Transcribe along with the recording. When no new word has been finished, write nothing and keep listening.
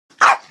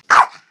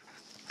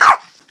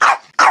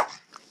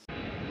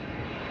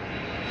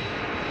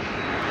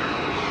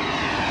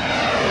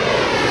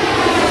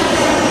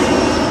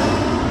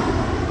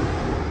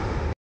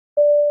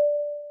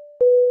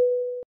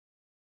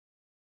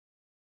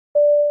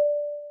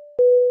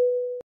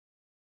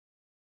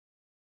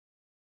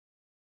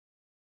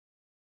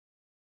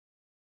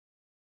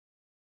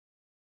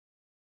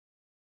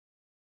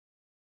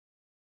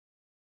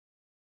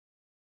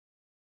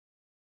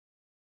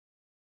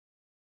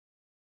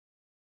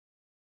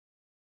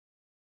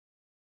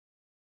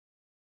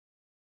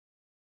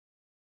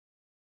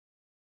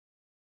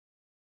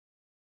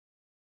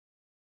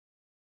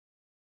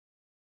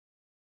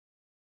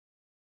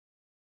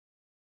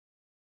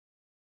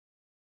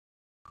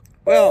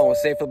Well, we're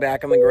safely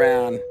back on the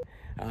ground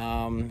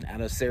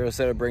out of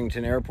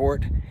Sarasota-Bradenton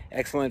Airport.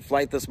 Excellent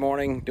flight this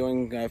morning,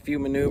 doing a few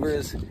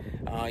maneuvers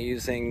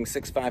using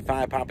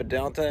 655 Papa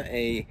Delta,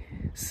 a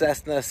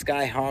Cessna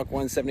Skyhawk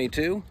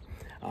 172.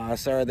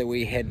 Sorry that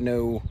we had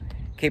no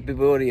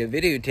capability of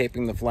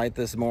videotaping the flight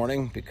this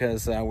morning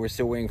because we're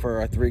still waiting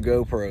for our 3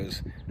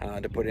 GoPros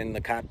to put in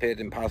the cockpit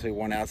and possibly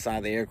one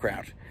outside the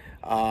aircraft.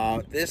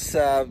 This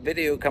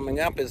video coming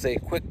up is a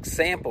quick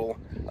sample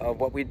of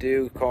what we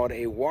do called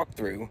a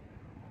walkthrough,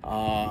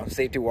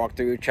 safety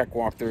walkthrough, check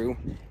walkthrough,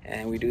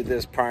 and we do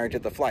this prior to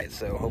the flight.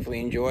 So hopefully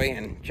you enjoy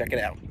and check it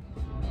out.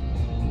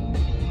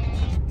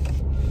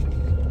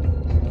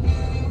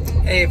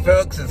 Hey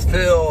folks, it's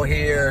Phil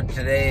here.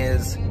 Today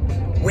is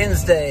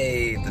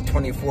Wednesday, the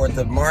 24th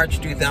of March,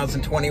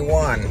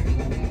 2021.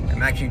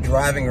 I'm actually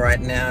driving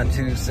right now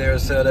to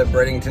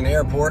Sarasota-Bradenton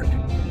Airport,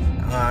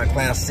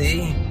 Class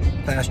C,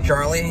 Class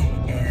Charlie,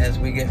 as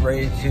we get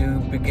ready to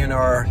begin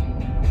our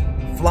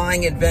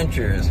flying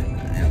adventures.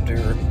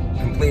 After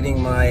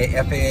completing my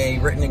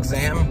FAA written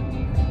exam,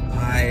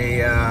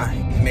 I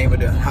am able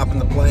to hop in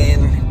the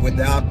plane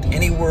without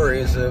any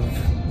worries of,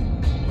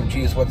 oh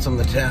geez, what's on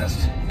the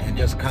test, and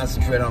just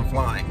concentrate on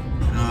flying.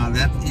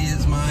 That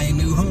is my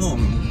new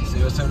home,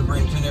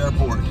 Sarasota-Bradenton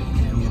Airport,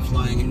 and we're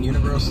flying in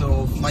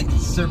Universal Flight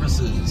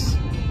Services,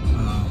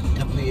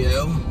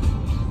 FBO,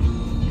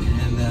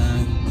 and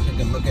take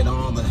a look at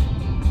all the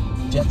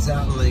jets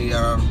out in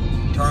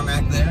the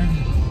tarmac there,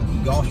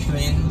 some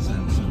Gulfstreams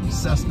and some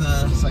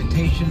Cessna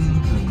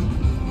Citations,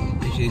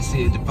 and as you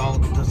see a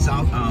default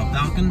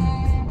Falcon,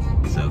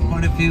 so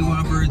quite a few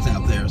birds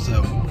out there.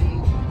 So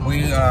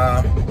we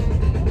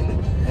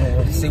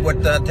see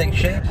what takes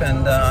shape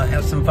and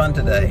have some fun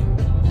today.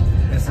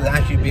 This will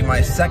actually be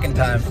my second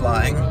time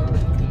flying,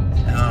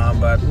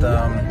 but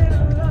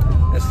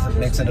this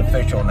makes it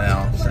official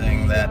now,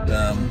 saying that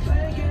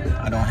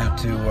I don't have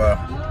to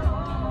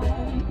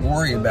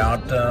worry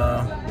about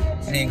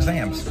any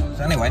exams.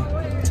 So anyway,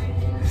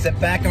 sit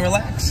back and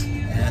relax,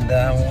 and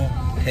we'll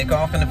take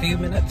off in a few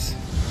minutes.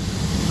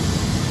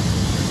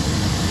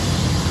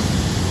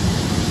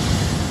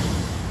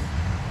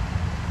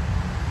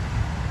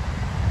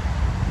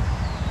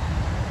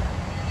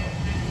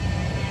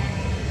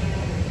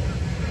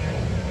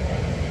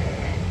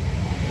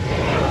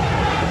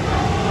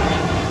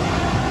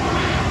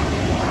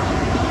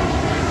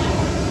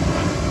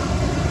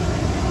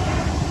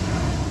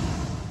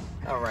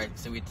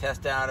 So we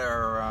test out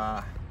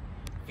our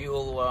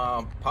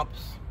fuel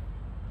pumps.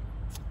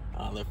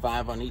 There are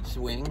 5 on each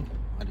wing,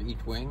 under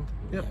each wing.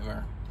 Yep. We have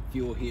our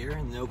fuel here,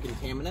 no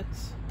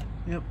contaminants.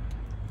 Yep.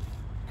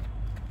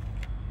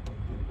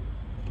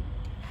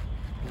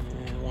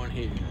 And one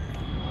here.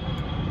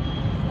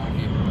 One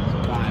here. So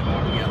 5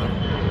 altogether.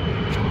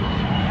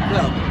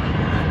 So,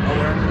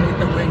 over underneath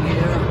the wing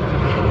here,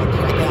 we'll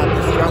check out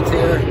the struts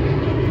here,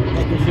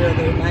 making sure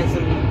they're nice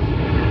and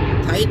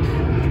tight.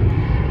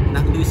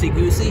 Not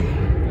loosey-goosey.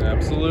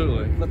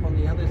 Absolutely. Flip on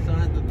the other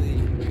side of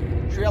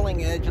the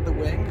trailing edge of the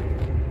wing.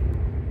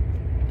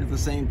 Do the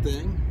same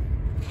thing.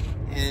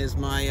 As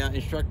my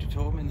instructor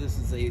told me, this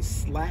is a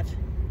slotted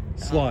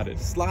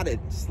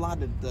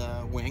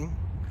wing.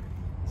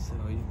 So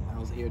I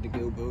was here to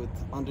go both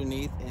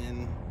underneath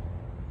and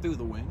through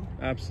the wing.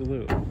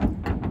 Absolutely.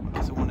 I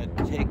also want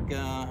to take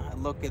a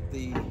look at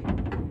the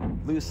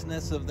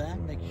looseness of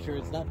that, make sure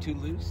it's not too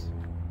loose.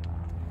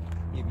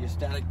 You have your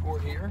static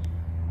port here.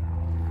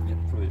 Yep,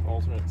 for the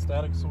alternate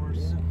static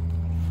source.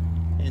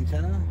 Yeah.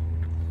 Antenna.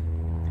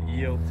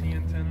 The ELT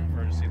antenna,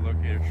 emergency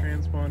locator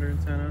transponder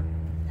antenna.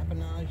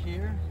 Empennage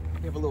here.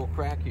 We have a little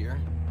crack here.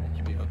 That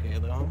should be okay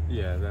though.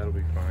 Yeah, that'll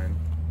be fine.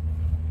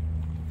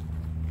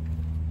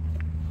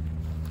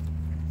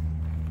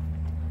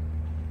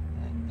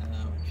 And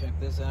check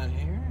this out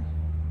here.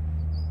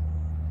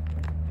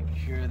 Make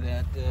sure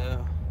that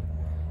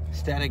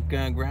static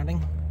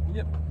grounding.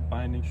 Yep,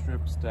 binding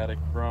strip, static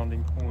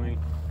grounding point.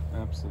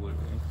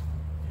 Absolutely.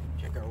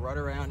 Check our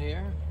rudder out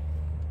here.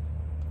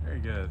 Very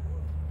good.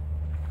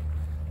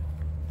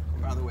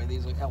 By the way,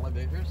 these are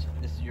elevators.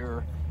 This is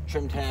your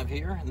trim tab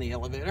here in the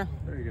elevator.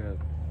 Very good.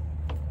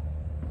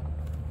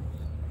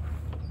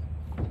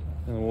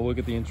 And we'll look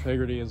at the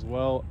integrity as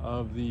well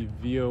of the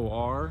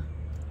VOR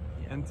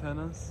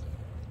antennas.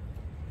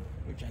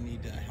 Which I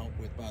need help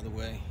with, by the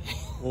way.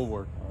 We'll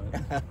work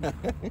on it.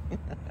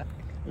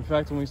 In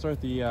fact, when we start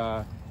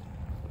the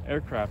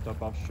aircraft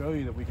up, I'll show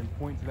you that we can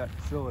point to that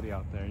facility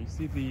out there. You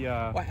see the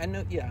well, I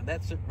know, yeah,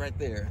 that's it right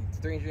there. It's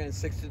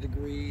 360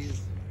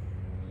 degrees,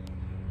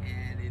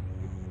 and it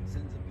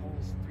sends a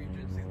pulse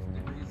 360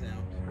 degrees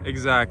out.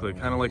 exactly,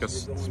 kind of like a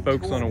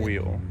spokes on a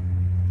wheel.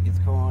 It's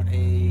called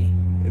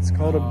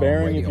a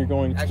bearing radial. if you're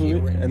going to Actually,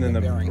 it, and then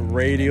the bearing.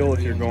 radial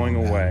if you're going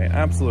away.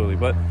 Absolutely,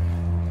 but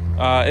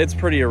it's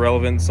pretty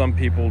irrelevant. Some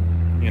people,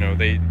 you know,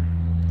 they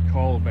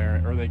call a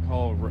bearing, or they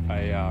call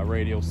a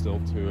radial still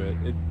to it.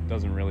 It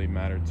doesn't really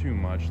matter too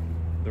much.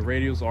 The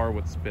radials are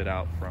what spit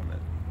out from it.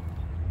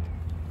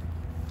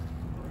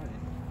 Right.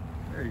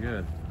 Very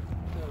good.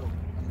 So on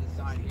this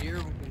side here,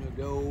 we're going to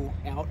go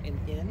out and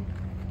in.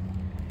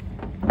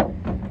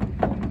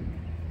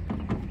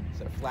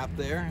 flap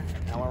there,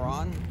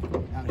 aileron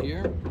out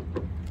here.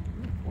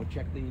 We'll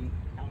check the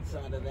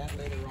outside of that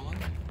later on.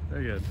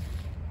 Very good.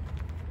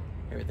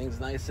 Everything's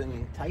nice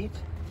and tight.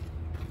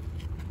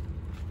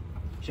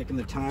 Checking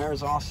the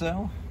tires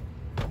also.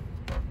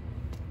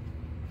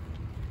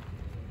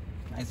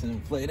 Nice and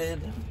inflated.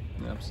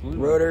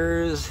 Absolutely.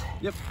 Rotors.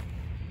 Yep.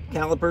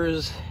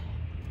 Calipers.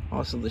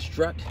 Also the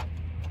strut.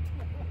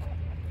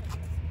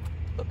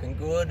 Looking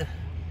good.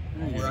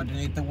 We're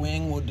underneath the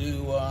wing. We'll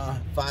do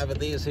 5 of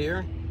these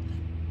here.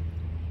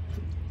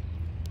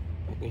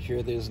 Making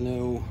sure there's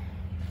no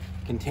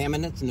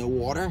contaminants, no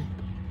water.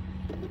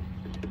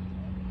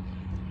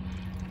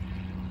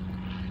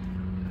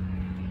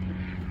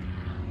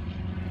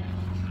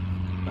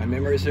 My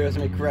memory serves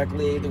me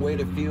correctly, the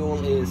weight of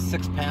fuel is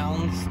 6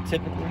 pounds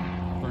typically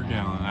Per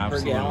gallon,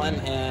 absolutely. per gallon,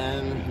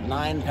 and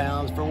 9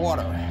 pounds for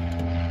water.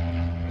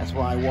 That's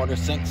why water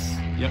sinks.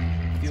 Yep.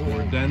 It's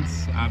more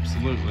dense,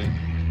 absolutely.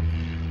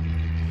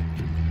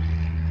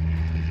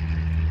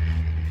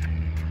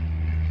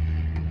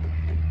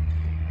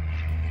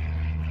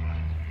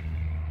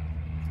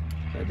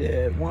 I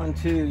did 1,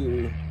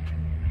 2,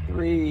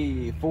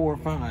 3, 4,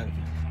 5.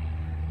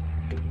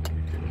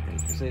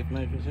 For safe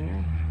measures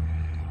here.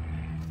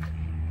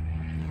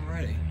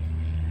 Alrighty.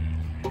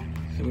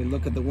 So we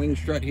look at the wing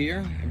strut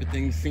here.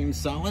 Everything seems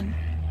solid.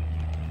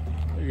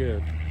 Very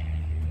good.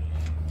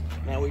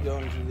 Now we go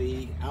into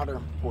the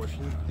outer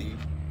portion.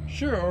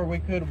 Sure, or we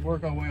could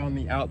work our way on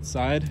the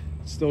outside,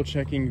 still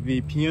checking the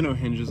piano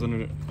hinges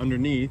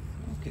underneath.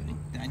 Okay,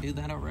 did I do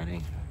that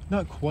already?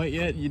 Not quite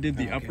yet. You did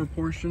the Okay. upper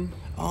portion.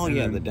 Oh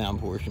yeah, the down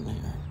portion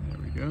there. There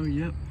we go,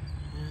 yep.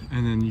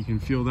 And then you can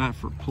feel that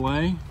for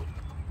play.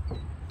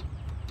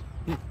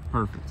 Yep,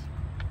 perfect.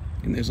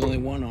 And there's only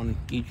one on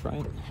each,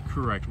 right?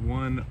 Correct,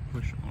 one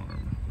push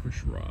arm,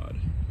 push rod.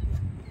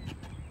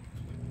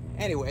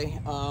 Anyway,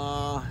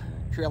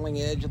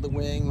 trailing edge of the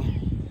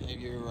wing, you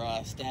have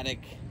your static,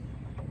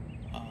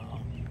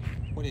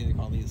 what do you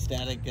call these?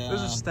 Static,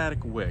 Those are static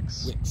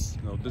wicks. wicks.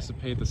 They'll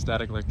dissipate the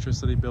static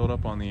electricity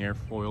buildup on the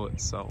airfoil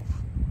itself.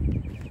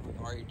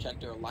 Already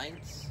checked our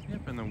lights.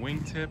 Yep, and the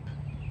wingtip.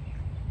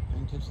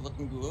 Wingtip's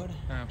looking good.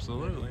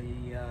 Absolutely.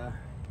 The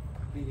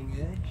leading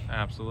edge.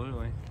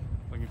 Absolutely.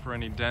 Looking for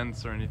any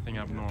dents or anything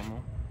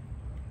abnormal.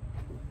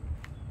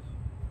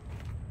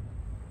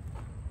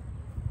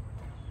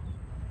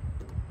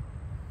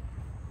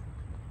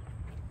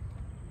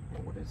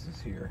 What is this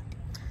here?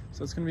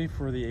 So it's going to be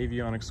for the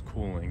avionics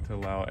cooling to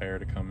allow air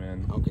to come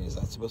in. Okay, is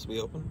that supposed to be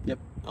open? Yep.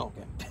 Oh,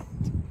 okay.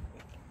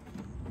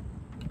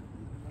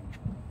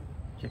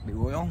 Check the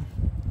oil.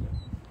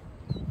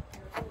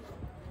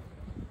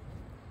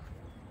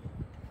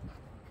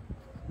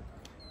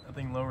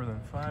 Nothing lower than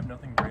 5,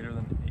 nothing greater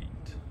than 8.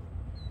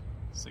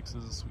 6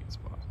 is a sweet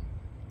spot.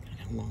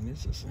 How long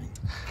is this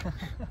thing?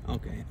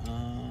 Okay,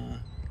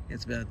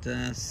 it's about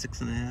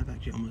 6.5,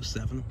 actually almost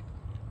 7.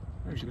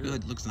 Actually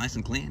good. Looks nice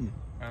and clean.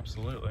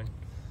 Absolutely.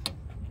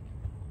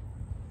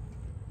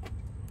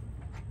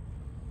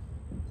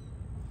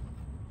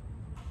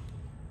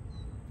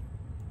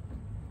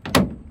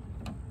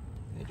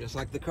 Yeah, just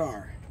like the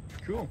car.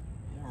 Cool.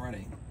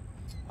 Alrighty.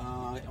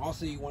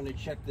 Also, you want to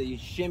check the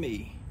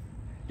shimmy.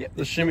 Yep,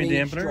 the shimmy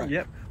dampener. strut.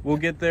 Yep. We'll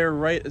get there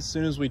right as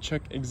soon as we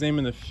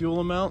examine the fuel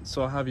amount.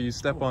 So I'll have you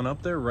step on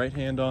up there, right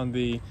hand on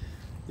the,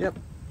 yep.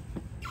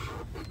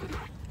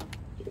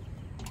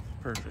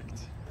 Perfect.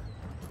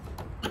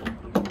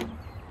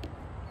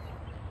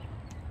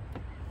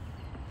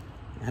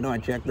 How do I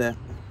check that?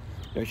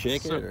 Do I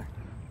shake it? Or?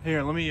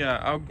 Here, let me,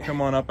 I'll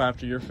come on up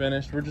after you're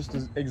finished. We're just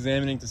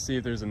examining to see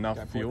if there's enough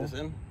Can I pour fuel. this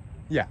in?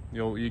 Yeah,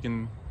 you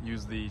can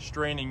use the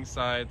straining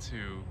side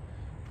to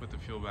put the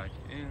fuel back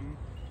in.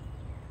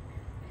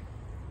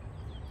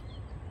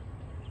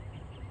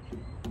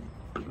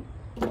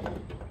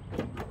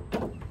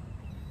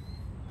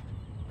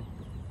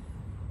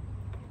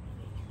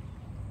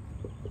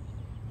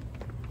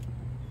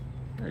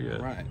 Very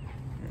good. Right.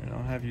 Here, and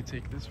I'll have you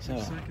take this for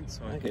a second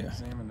so I can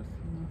examine the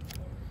fuel.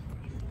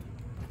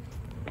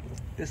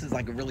 This is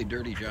like a really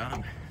dirty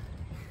job.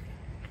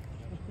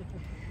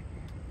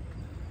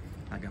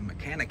 Like a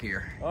mechanic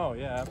here. Oh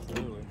yeah,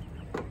 absolutely.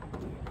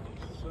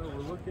 So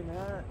we're looking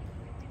at...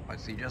 I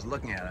see, just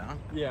looking at it, huh?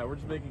 Yeah, we're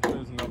just making sure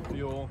there's enough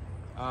fuel.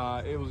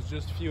 It was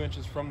just a few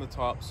inches from the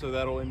top, so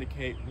that'll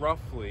indicate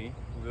roughly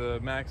the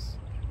max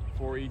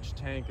for each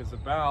tank is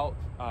about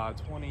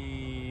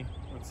 20,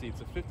 let's see,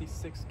 it's a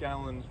 56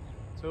 gallon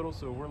total,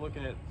 so we're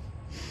looking at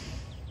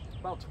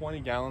about 20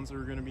 gallons that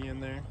are going to be in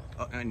there.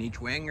 On each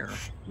wing, or?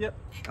 Yep.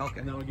 Okay.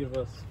 And that'll give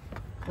us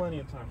plenty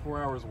of time,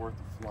 4 hours worth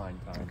of flying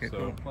time, Okay, so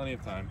cool. plenty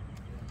of time.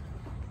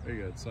 Very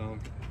good, so...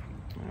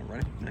 All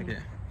right, okay.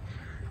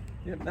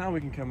 Yep, now we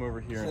can come over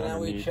here So and now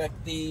we underneath. check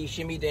the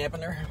shimmy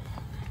dampener.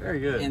 Very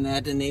good. And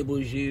that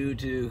enables you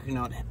to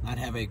not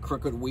have a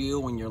crooked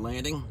wheel when you're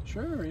landing.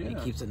 Sure, yeah.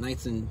 It keeps it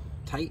nice and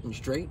tight and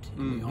straight.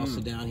 And we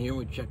also down here,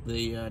 we check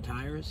the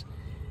tires.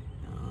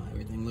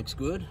 Everything looks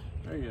good.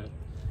 Very good.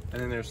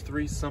 And then there's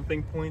 3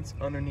 sumping points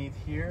underneath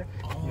here.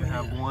 Oh, you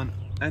have one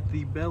at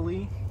the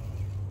belly,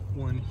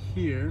 one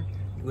here,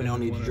 We don't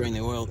need to drain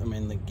the oil,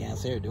 the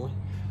gas air, do we?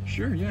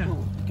 Sure, yeah.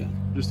 Oh, okay.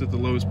 Just at the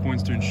lowest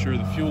points to ensure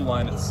the fuel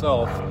line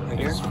itself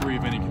is free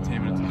of any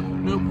contaminants.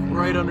 Nope,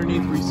 right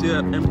underneath where you see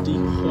that empty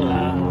hole.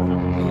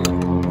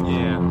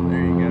 Yeah,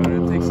 there you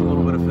go. It takes a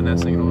little bit of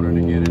finessing in order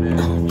to get it in.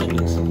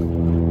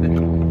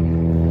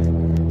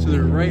 To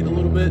the right a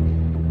little bit,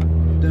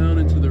 down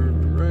and to the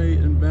right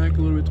and back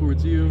a little bit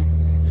towards you.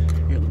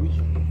 Here, let me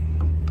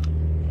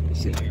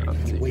see.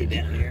 Way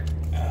down here.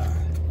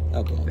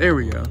 Okay. There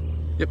we go.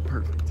 Yep,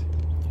 perfect.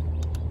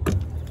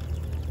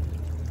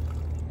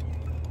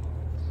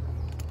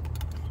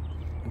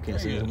 Okay,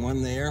 so there's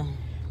one there.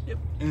 Yep.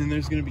 And then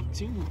there's going to be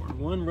two more.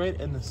 One right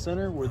in the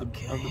center where of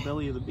the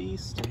belly of the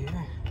beast. Here.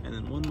 And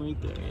then one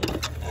right there.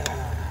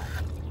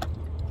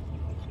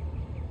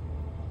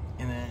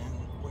 And then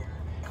where?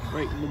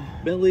 Right in the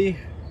belly.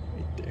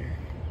 Right there.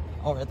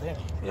 Oh, right there.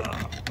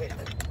 Yeah. Wait a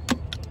minute.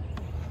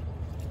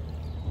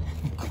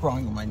 I'm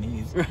crawling on my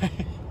knees.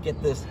 Right.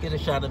 Get a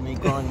shot of me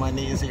crawling on my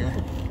knees here.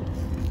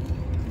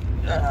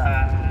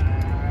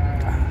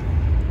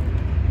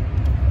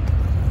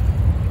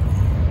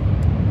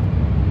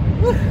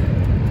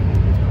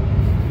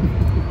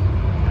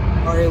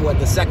 Already, what,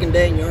 the second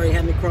day and you already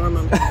had me crawling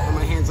on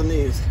my hands and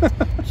knees?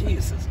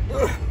 Jesus.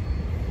 You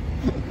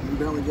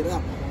barely get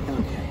up.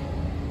 Okay.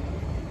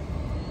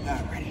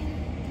 Alrighty.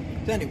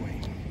 So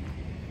anyway,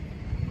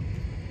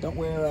 don't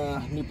wear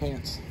new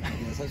pants.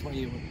 Yes, that's why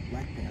you have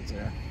black pants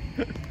there.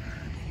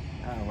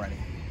 Alrighty.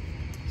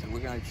 So we're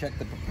going to check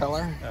the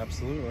propeller.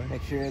 Absolutely.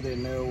 Make sure there are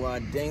no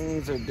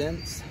dings or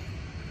dents.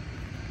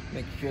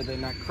 Make sure they're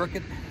not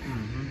crooked.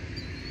 Mm-hmm.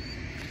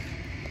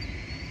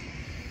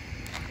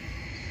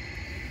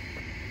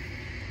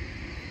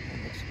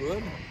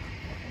 Good.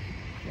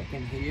 Check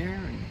in here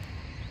and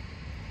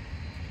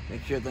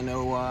make sure there are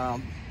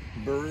no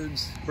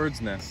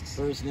birds' nests.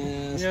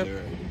 Yep.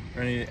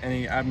 Or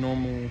any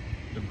abnormal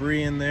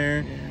debris in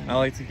there. Yeah. I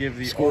like to give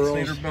the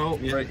alternator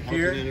belt right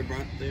here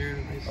there.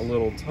 Nice. A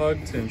little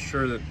tug to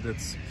ensure that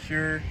it's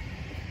secure.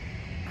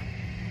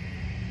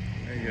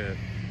 Very good.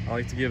 I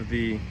like to give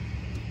the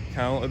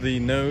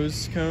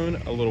nose cone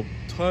a little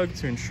tug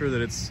to ensure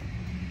that it's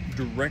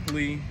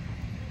directly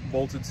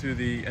bolted to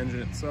the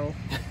engine itself.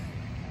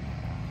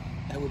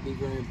 That would be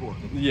very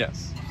important.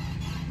 Yes.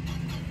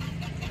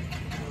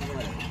 All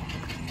right.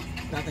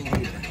 Nothing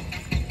here.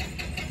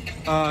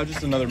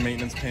 Just another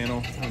maintenance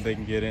panel. They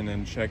can get in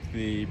and check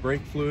the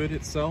brake fluid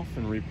itself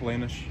and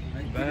replenish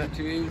that.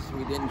 Tubes,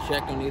 we didn't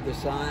check on either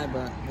side,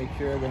 but make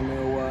sure there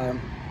are no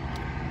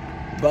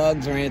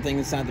bugs or anything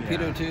inside the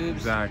pitot tubes.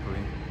 Exactly.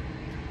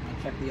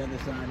 I'll check the other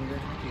side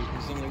here.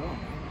 There's only one.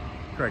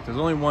 Correct. There's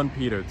only one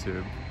pitot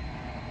tube.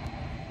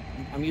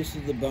 I'm used to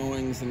the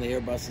Boeings and the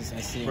Airbuses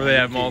I see. Where they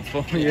have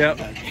multiple. Yeah.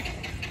 Yep.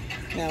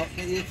 Now,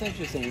 it's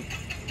interesting,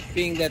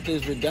 being that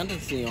there's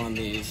redundancy on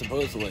these,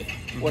 supposedly,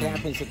 what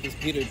happens if this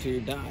pitot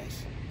tube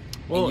dies?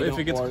 Well, if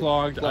it gets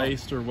clogged,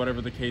 iced, or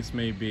whatever the case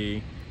may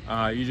be,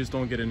 you just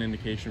don't get an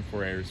indication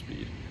for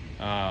airspeed.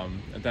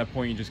 At that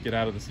point, you just get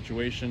out of the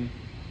situation.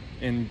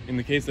 In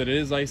the case that it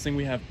is icing,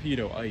 we have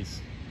pitot ice.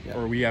 Yeah.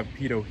 Or we have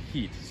pitot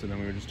heat, so then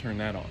we would just turn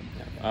that on.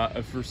 Okay.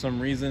 If for some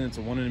reason it's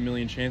a 1 in a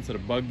million chance that a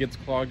bug gets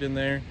clogged in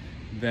there,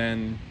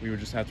 then we would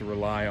just have to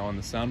rely on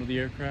the sound of the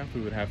aircraft. We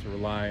would have to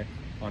rely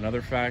on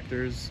other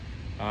factors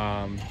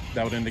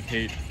that would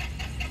indicate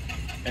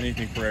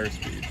anything for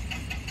airspeed.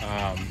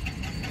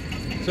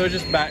 So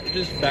just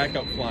back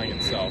up flying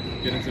itself.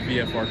 Get into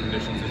VFR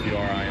conditions if you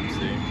are IMC.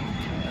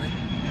 Right.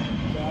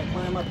 So I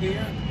climb up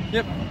here?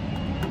 Yep.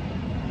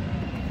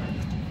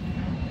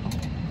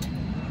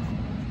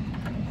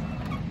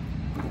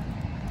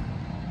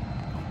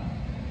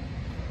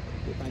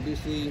 I do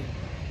see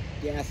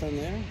gas in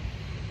there.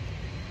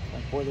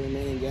 I pour the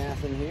remaining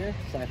gas in here,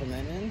 siphon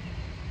that in.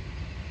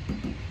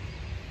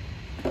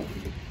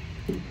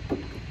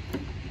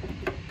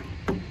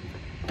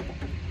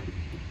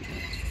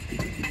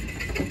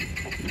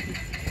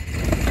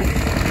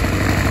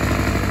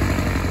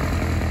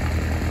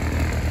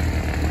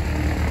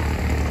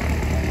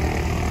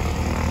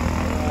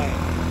 Alright.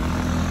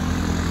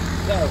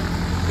 So,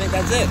 I think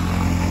that's it.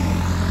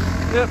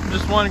 Yep,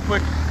 just one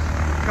quick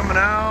coming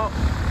out.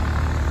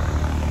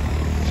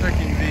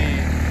 Checking the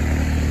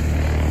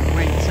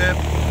wing tip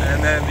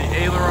and then the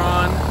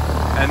aileron,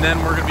 and then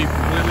we're going to be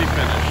completely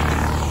finished.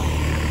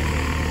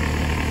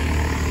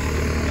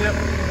 Yep.